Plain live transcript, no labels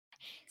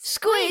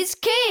Squiz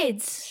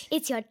Kids!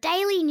 It's your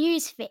daily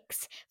news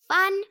fix.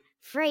 Fun,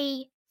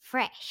 free,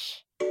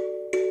 fresh.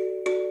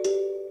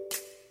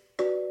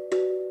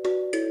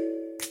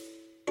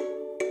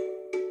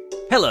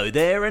 Hello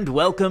there and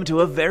welcome to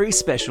a very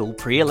special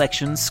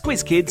pre-election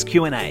Squiz Kids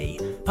Q&A,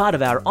 part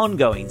of our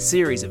ongoing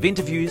series of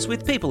interviews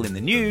with people in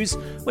the news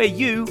where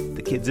you,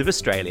 the kids of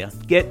Australia,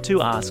 get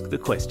to ask the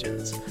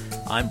questions.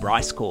 I'm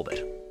Bryce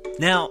Corbett.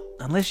 Now,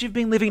 unless you've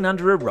been living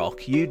under a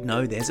rock, you'd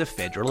know there's a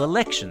federal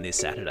election this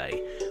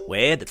Saturday,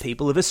 where the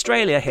people of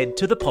Australia head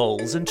to the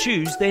polls and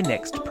choose their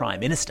next Prime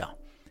Minister.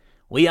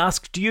 We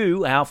asked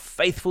you, our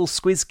faithful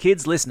Squiz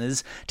Kids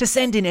listeners, to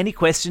send in any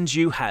questions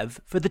you have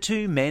for the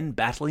two men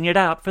battling it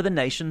out for the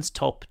nation's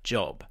top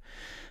job.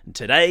 And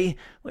today,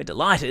 we're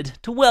delighted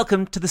to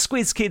welcome to the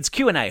Squiz Kids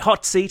Q&A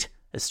hot seat,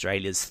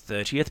 Australia's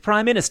 30th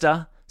Prime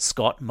Minister,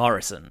 Scott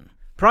Morrison.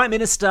 Prime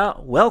Minister,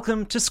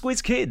 welcome to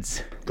Squiz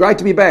Kids. Great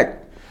to be back.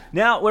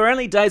 Now, we're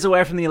only days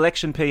away from the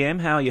election, PM.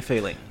 How are you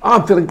feeling?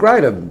 I'm feeling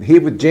great. I'm here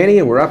with Jenny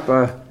and we're up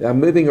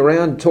moving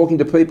around, talking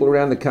to people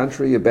around the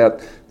country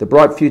about the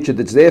bright future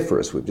that's there for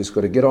us. We've just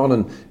got to get on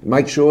and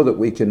make sure that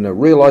we can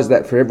realise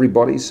that for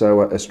everybody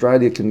so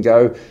Australia can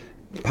go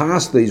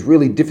past these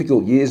really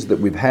difficult years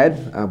that we've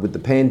had with the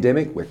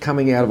pandemic. We're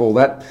coming out of all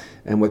that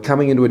and we're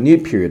coming into a new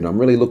period and I'm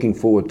really looking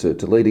forward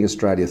to leading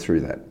Australia through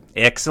that.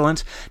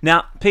 Excellent.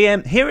 Now,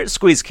 PM, here at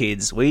Squiz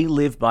Kids, we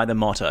live by the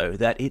motto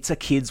that it's a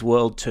kid's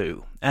world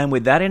too. And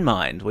with that in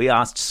mind, we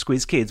asked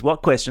Squiz Kids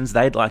what questions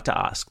they'd like to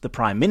ask the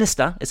Prime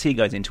Minister as he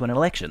goes into an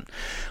election.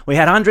 We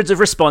had hundreds of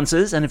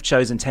responses and have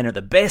chosen 10 of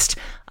the best.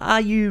 Are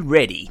you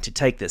ready to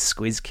take the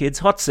Squiz Kids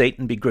hot seat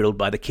and be grilled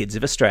by the kids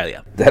of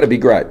Australia? That'd be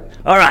great.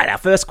 All right, our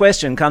first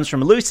question comes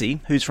from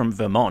Lucy, who's from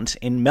Vermont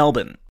in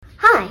Melbourne.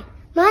 Hi,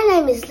 my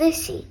name is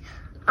Lucy.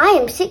 I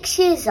am 6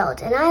 years old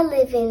and I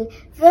live in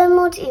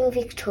Vermont in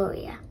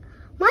Victoria.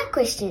 My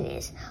question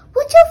is,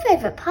 what's your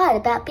favourite part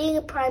about being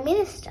a Prime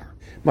Minister?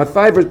 My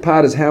favourite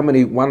part is how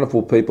many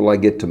wonderful people I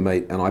get to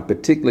meet, and I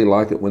particularly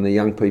like it when the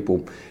young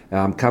people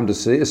come to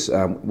see us,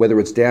 whether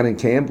it's down in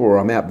Canberra or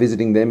I'm out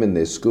visiting them in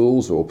their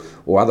schools or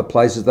other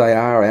places they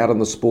are, out on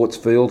the sports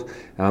field.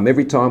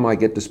 Every time I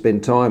get to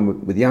spend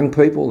time with young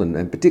people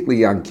and particularly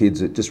young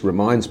kids, it just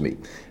reminds me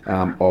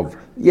of,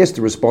 yes,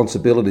 the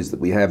responsibilities that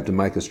we have to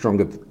make a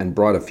stronger and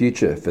brighter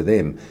future for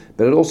them,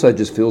 but it also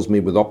just fills me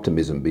with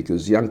optimism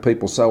because young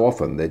people so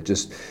often, they're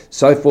just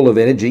so full of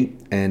energy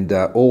and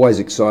always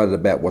excited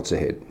about what's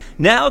ahead.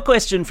 Now a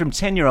question from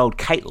 10-year-old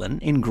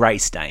Caitlin in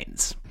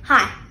Greystanes.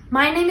 Hi,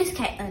 my name is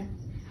Caitlin.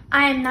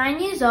 I am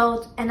 9 years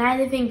old and I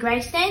live in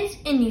Greystanes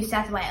in New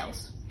South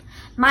Wales.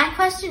 My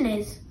question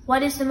is,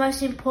 what is the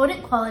most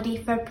important quality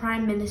for a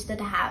Prime Minister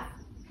to have?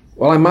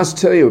 Well, I must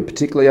tell you,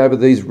 particularly over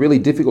these really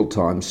difficult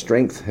times,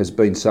 strength has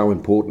been so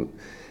important.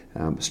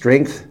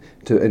 Strength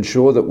to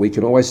ensure that we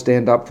can always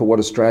stand up for what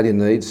Australia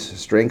needs,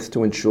 strength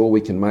to ensure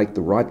we can make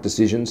the right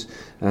decisions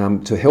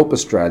to help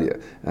Australia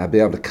be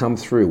able to come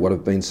through what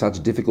have been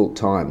such difficult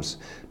times.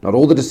 Not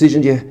all the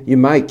decisions you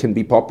make can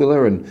be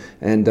popular and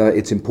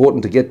it's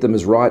important to get them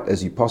as right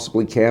as you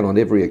possibly can on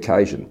every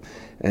occasion.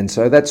 And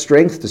so that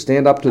strength to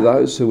stand up to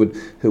those who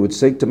would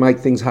seek to make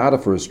things harder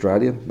for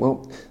Australia,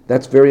 well,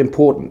 that's very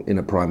important in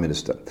a Prime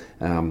Minister.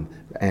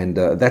 And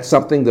that's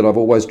something that I've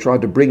always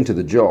tried to bring to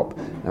the job.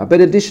 But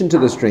in addition to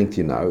the strength,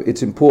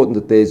 it's important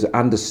that there's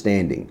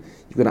understanding.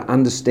 You've got to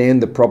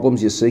understand the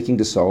problems you're seeking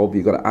to solve.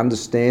 You've got to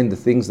understand the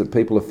things that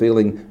people are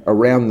feeling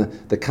around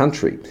the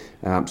country,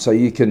 so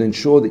you can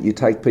ensure that you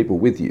take people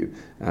with you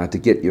to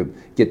get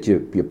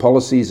your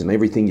policies and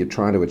everything you're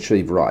trying to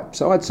achieve right.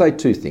 So I'd say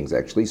two things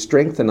actually: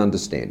 strength and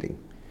understanding.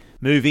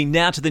 Moving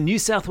now to the New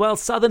South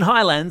Wales Southern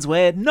Highlands,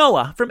 where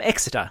Noah from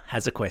Exeter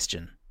has a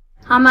question.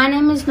 Hi, my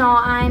name is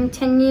Noah. I'm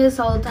 10 years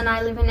old and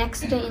I live in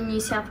Exeter in New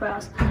South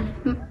Wales.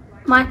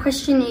 My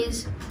question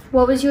is,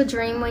 what was your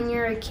dream when you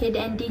were a kid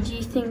and did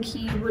you think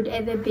you would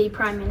ever be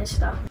Prime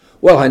Minister?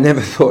 Well, I never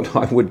thought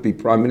I would be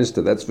Prime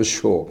Minister, that's for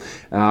sure.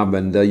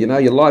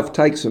 Your life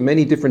takes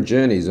many different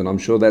journeys, and I'm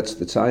sure that's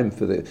the same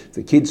for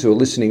the kids who are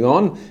listening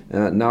on,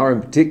 Noah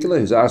in particular,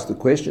 who's asked the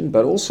question,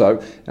 but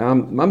also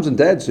mums and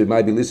dads who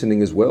may be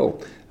listening as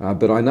well.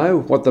 But I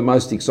know what the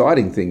most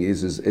exciting thing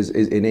is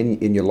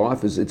in your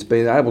life is it's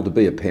being able to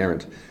be a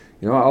parent.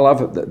 I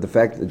love the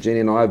fact that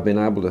Jenny and I have been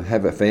able to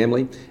have a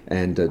family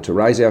and to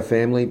raise our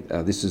family.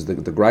 This is the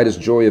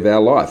greatest joy of our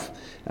life.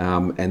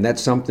 And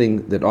that's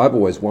something that I've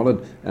always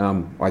wanted.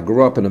 I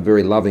grew up in a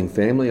very loving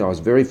family. I was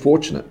very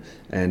fortunate.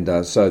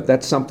 And so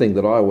that's something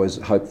that I always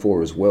hope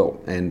for as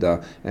well. And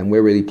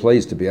we're really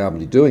pleased to be able to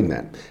be doing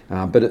that.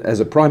 But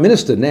as a Prime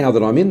Minister, now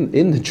that I'm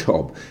in the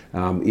job,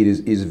 it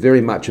is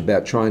very much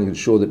about trying to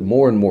ensure that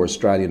more and more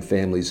Australian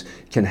families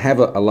can have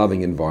a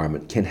loving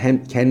environment,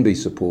 can be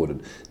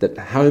supported, that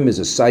home is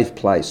a safe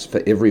place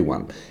for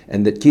everyone,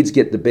 and that kids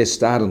get the best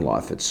start in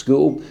life at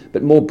school,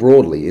 but more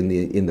broadly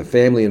in the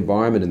family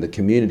environment and the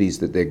communities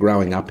that they're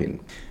growing up in.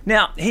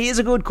 Now, here's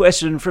a good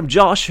question from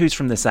Josh, who's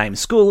from the same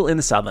school in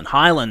the Southern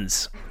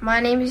Highlands. My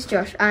name is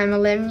Josh. I'm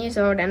 11 years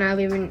old and I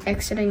live in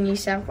Exeter, New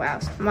South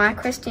Wales. My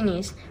question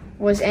is,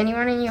 was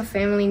anyone in your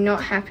family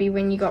not happy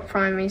when you got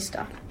Prime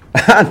Minister?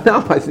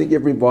 No, I think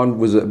everyone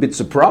was a bit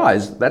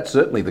surprised. That's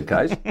certainly the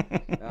case,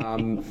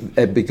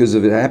 because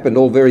it happened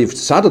all very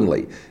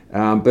suddenly.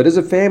 But as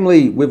a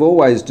family, we've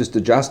always just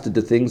adjusted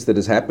to things that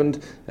has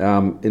happened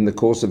in the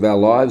course of our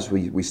lives.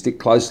 We stick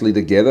closely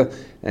together,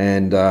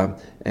 and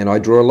I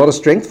draw a lot of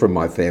strength from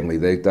my family.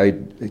 They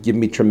give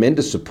me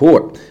tremendous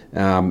support,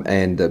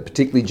 and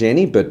particularly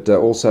Jenny, but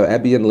also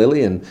Abby and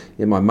Lily and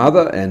my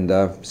mother, and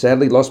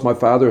sadly lost my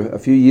father a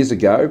few years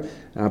ago.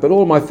 But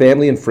all my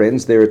family and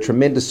friends, they're a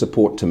tremendous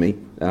support to me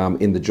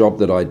in the job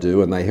that I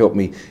do, and they help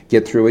me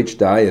get through each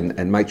day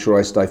and make sure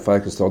I stay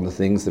focused on the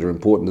things that are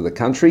important to the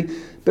country.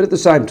 But at the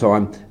same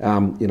time,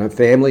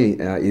 family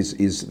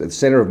is the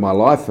centre of my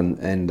life,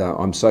 and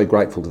I'm so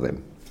grateful to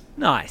them.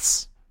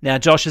 Nice. Now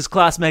Josh's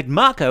classmate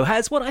Marco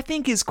has what I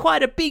think is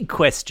quite a big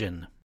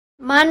question.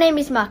 My name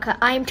is Marco.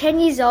 I am 10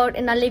 years old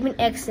and I live in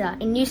Exeter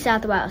in New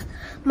South Wales.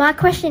 My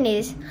question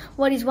is,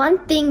 what is one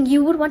thing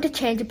you would want to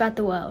change about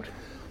the world?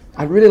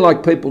 I'd really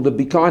like people to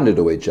be kinder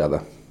to each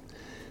other.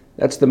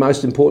 That's the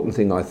most important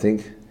thing, I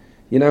think.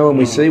 When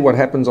we see what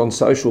happens on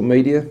social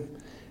media,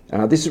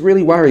 this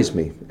really worries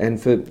me. And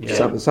for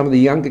some of the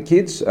younger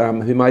kids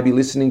who may be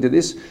listening to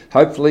this,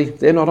 hopefully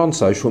they're not on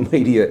social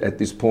media at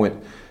this point.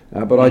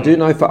 But I do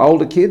know for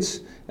older kids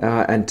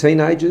and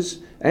teenagers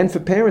and for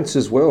parents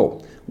as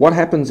well, what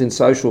happens in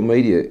social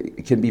media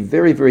can be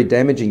very, very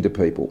damaging to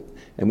people.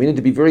 And we need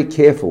to be very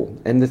careful.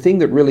 And the thing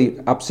that really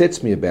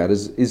upsets me about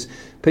is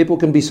people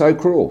can be so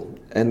cruel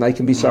and they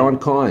can be so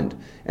unkind.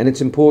 And it's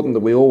important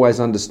that we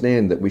always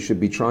understand that we should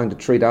be trying to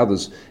treat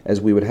others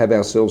as we would have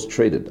ourselves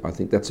treated. I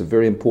think that's a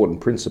very important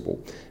principle.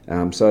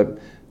 So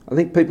I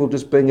think people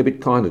just being a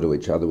bit kinder to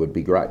each other would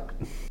be great.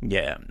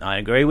 Yeah, I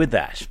agree with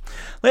that.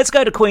 Let's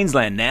go to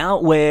Queensland now,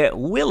 where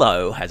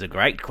Willow has a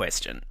great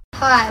question.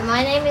 Hi,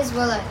 my name is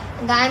Willow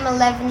and I am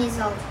 11 years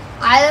old.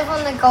 I live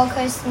on the Gold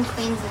Coast in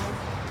Queensland.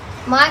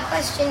 My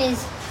question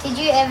is, did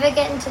you ever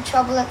get into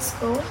trouble at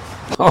school?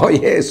 Oh,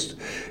 yes.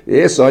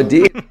 Yes, I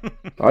did.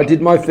 I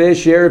did my fair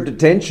share of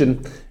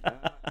detention.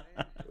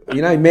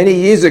 Many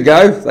years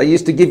ago, they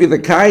used to give you the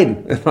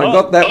cane, and I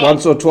got that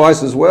once or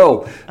twice as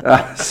well.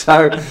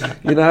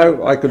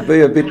 I could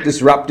be a bit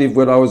disruptive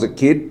when I was a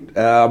kid,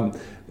 but,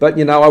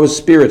 I was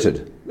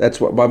spirited. That's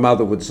what my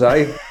mother would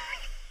say.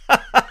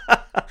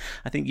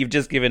 I think you've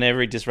just given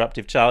every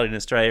disruptive child in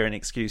Australia an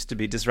excuse to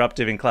be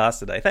disruptive in class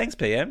today. Thanks,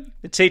 PM.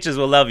 The teachers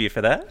will love you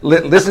for that.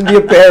 Listen to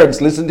your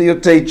parents, listen to your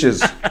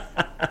teachers.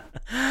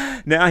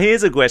 Now,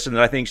 here's a question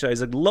that I think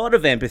shows a lot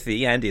of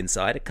empathy and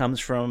insight. It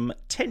comes from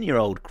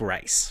 10-year-old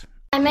Grace.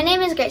 Hi, my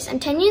name is Grace. I'm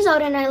 10 years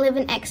old and I live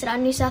in Exeter,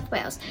 New South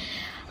Wales.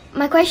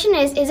 My question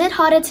is it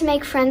harder to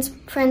make friends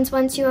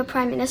once you're a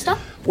Prime Minister?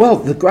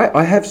 Well,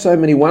 I have so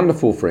many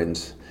wonderful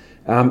friends.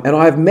 And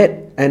I've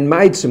met and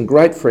made some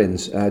great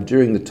friends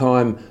during the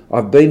time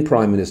I've been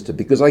Prime Minister,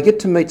 because I get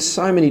to meet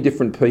so many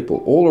different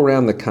people all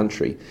around the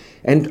country.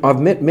 And I've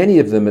met many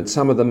of them at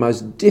some of the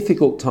most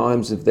difficult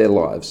times of their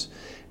lives.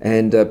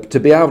 And to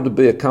be able to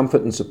be a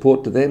comfort and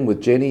support to them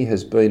with Jenny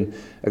has been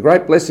a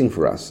great blessing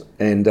for us.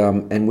 And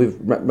we've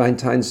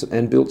maintained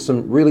and built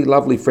some really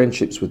lovely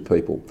friendships with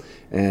people.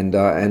 And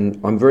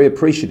I'm very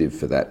appreciative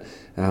for that.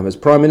 As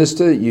Prime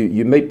Minister,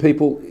 you meet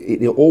people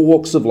in all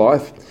walks of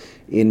life,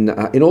 in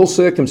all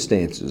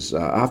circumstances,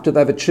 after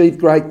they've achieved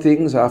great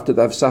things, after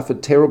they've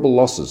suffered terrible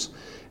losses.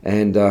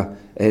 And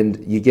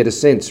you get a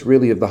sense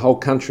really of the whole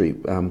country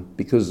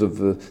because of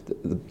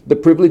the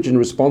privilege and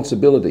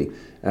responsibility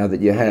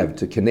that you have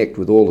to connect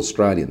with all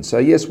Australians. So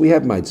yes, we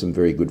have made some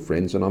very good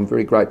friends and I'm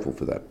very grateful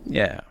for that.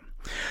 Yeah.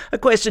 A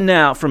question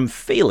now from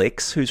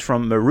Felix, who's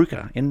from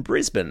Maruka in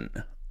Brisbane.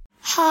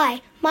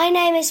 Hi, my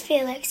name is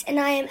Felix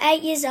and I am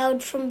 8 years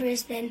old from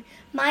Brisbane.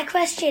 My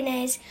question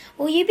is,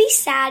 will you be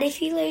sad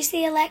if you lose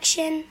the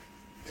election?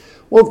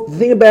 Well, the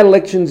thing about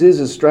elections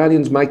is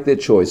Australians make their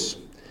choice.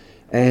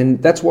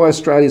 And that's why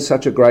Australia is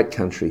such a great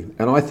country.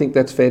 And I think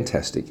that's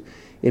fantastic.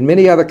 In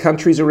many other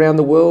countries around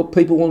the world,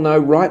 people will know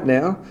right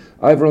now,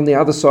 over on the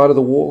other side of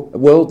the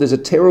world, there's a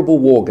terrible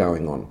war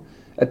going on.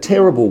 A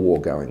terrible war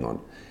going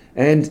on.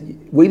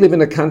 And we live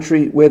in a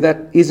country where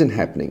that isn't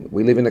happening.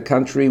 We live in a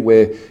country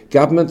where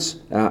governments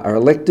are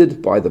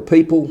elected by the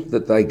people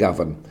that they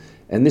govern.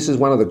 And this is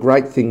one of the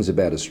great things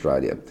about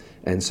Australia.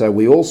 And so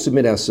we all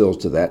submit ourselves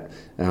to that.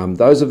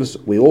 Those of us,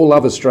 we all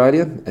love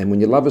Australia, and when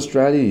you love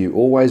Australia, you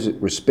always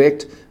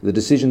respect the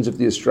decisions of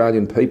the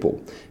Australian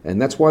people. And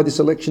that's why this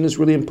election is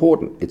really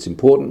important. It's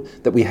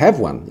important that we have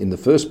one in the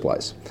first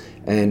place.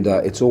 And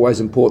it's always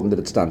important that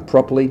it's done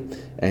properly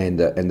and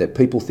that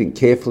people think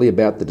carefully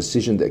about the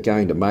decision they're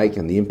going to make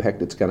and the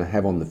impact it's going to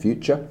have on the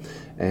future.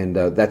 And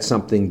that's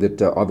something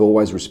that I've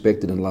always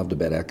respected and loved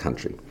about our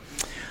country.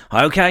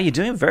 Okay, you're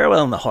doing very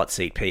well in the hot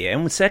seat,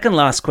 PM. Second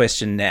last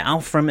question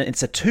now,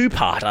 it's a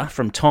two-parter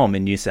from Tom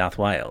in New South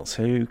Wales,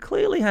 who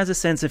clearly has a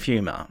sense of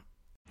humour.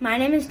 My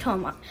name is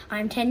Tom.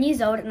 I'm 10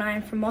 years old and I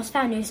am from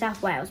Mossvale, New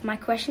South Wales. My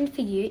question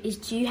for you is,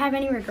 do you have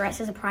any regrets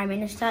as a Prime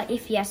Minister?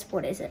 If yes,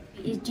 what is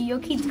it? Do your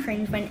kids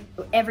cringe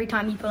every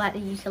time you pull out the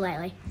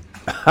ukulele?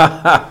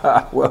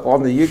 Well,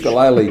 on the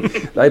ukulele,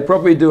 they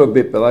probably do a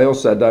bit, but they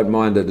also don't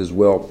mind it as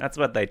well. That's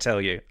what they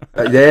tell you.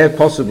 Yeah,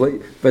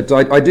 possibly. But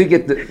I do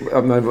get a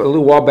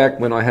little while back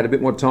when I had a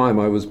bit more time,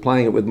 I was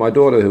playing it with my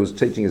daughter who was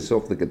teaching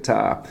herself the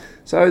guitar.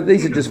 So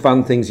these are just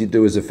fun things you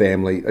do as a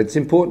family. It's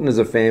important as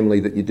a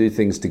family that you do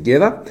things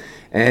together.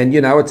 And,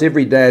 you know, it's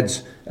every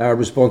dad's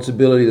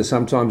responsibility to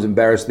sometimes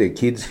embarrass their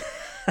kids.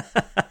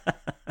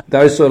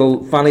 Those sort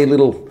of funny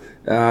little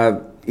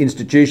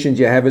institutions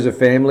you have as a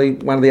family.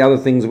 One of the other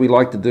things we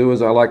like to do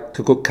is I like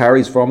to cook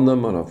curries for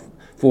them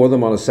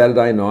on a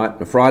Saturday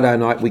night. A Friday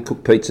night we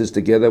cook pizzas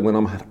together when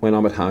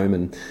I'm at home,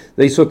 and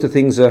these sorts of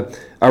things are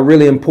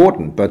really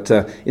important. But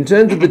in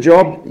terms of the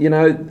job, you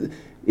know,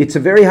 it's a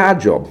very hard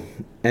job.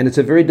 And it's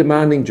a very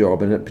demanding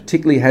job, and it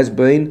particularly has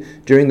been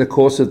during the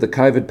course of the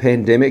COVID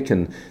pandemic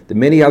and the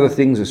many other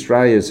things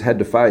Australia's had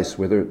to face,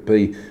 whether it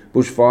be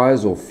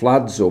bushfires or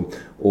floods or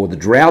the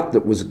drought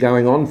that was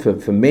going on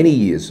for many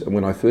years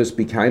when I first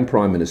became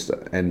Prime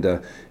Minister. And,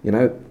 you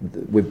know,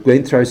 we've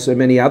been through so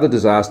many other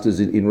disasters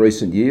in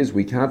recent years.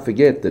 We can't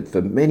forget that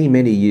for many,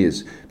 many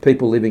years,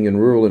 people living in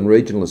rural and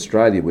regional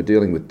Australia were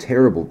dealing with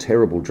terrible,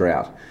 terrible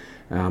drought.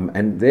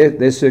 And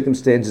their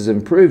circumstances have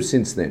improved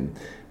since then.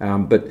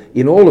 But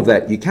in all of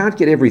that, you can't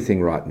get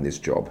everything right in this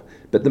job.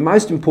 But the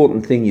most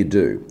important thing you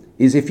do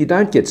is if you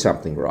don't get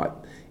something right,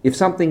 if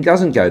something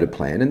doesn't go to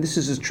plan, and this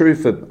is as true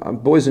for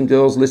boys and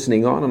girls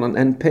listening on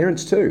and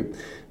parents too,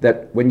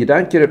 that when you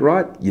don't get it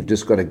right, you've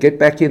just got to get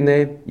back in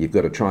there, you've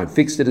got to try and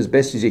fix it as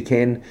best as you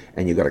can,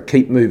 and you've got to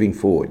keep moving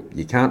forward.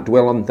 You can't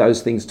dwell on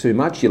those things too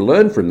much. You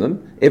learn from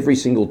them every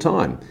single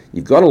time.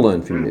 You've got to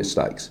learn from your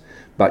mistakes.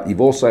 But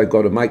you've also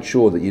got to make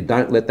sure that you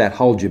don't let that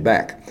hold you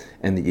back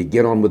and that you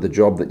get on with the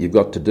job that you've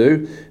got to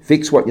do,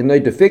 fix what you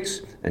need to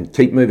fix, and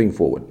keep moving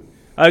forward.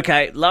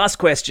 Okay, last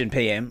question,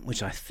 PM,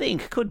 which I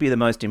think could be the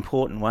most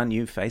important one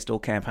you've faced all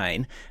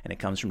campaign, and it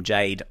comes from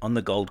Jade on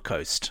the Gold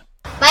Coast.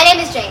 My name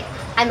is Jade.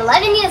 I'm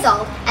 11 years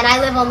old and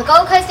I live on the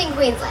Gold Coast in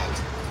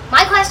Queensland.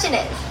 My question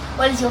is,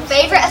 what is your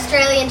favourite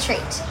Australian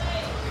treat?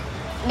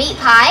 Meat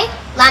pie,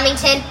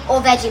 lamington, or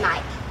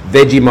Vegemite?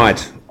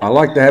 Vegemite. I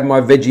like to have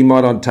my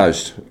Vegemite on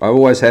toast. I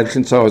always have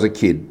since I was a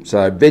kid.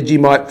 So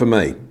Vegemite for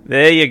me.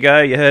 There you go.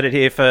 You heard it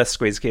here first,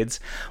 Squiz Kids.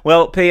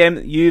 Well, PM,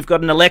 you've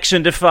got an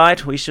election to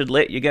fight. We should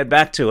let you get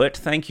back to it.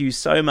 Thank you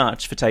so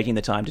much for taking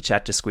the time to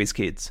chat to Squiz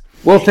Kids.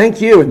 Well,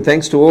 thank you, and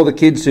thanks to all the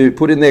kids who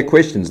put in their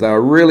questions. They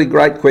were really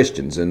great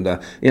questions, and,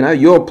 you know,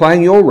 you're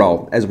playing your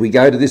role as we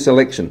go to this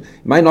election.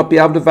 You may not be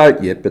able to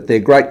vote yet, but they're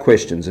great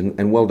questions,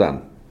 and well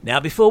done. Now,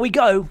 before we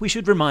go, we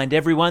should remind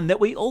everyone that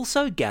we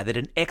also gathered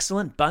an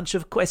excellent bunch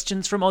of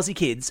questions from Aussie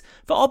Kids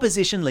for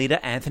Opposition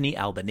Leader Anthony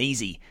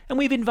Albanese, and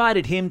we've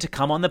invited him to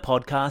come on the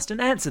podcast and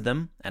answer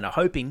them, and are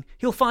hoping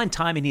he'll find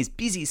time in his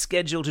busy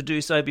schedule to do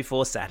so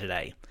before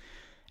Saturday.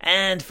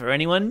 And for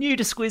anyone new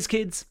to Squiz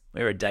Kids,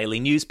 we're a daily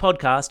news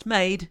podcast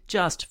made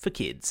just for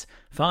kids.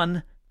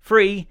 Fun,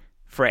 free,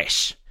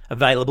 fresh.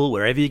 Available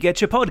wherever you get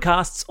your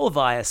podcasts or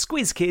via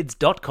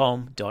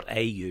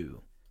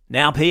squizkids.com.au.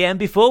 Now, PM,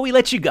 before we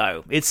let you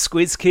go, it's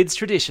Squiz Kids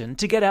tradition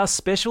to get our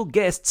special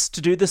guests to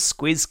do the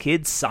Squiz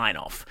Kids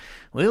sign-off.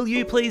 Will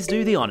you please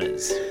do the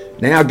honours?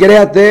 Now get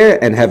out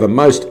there and have a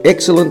most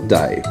excellent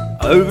day.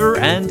 Over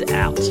and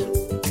out.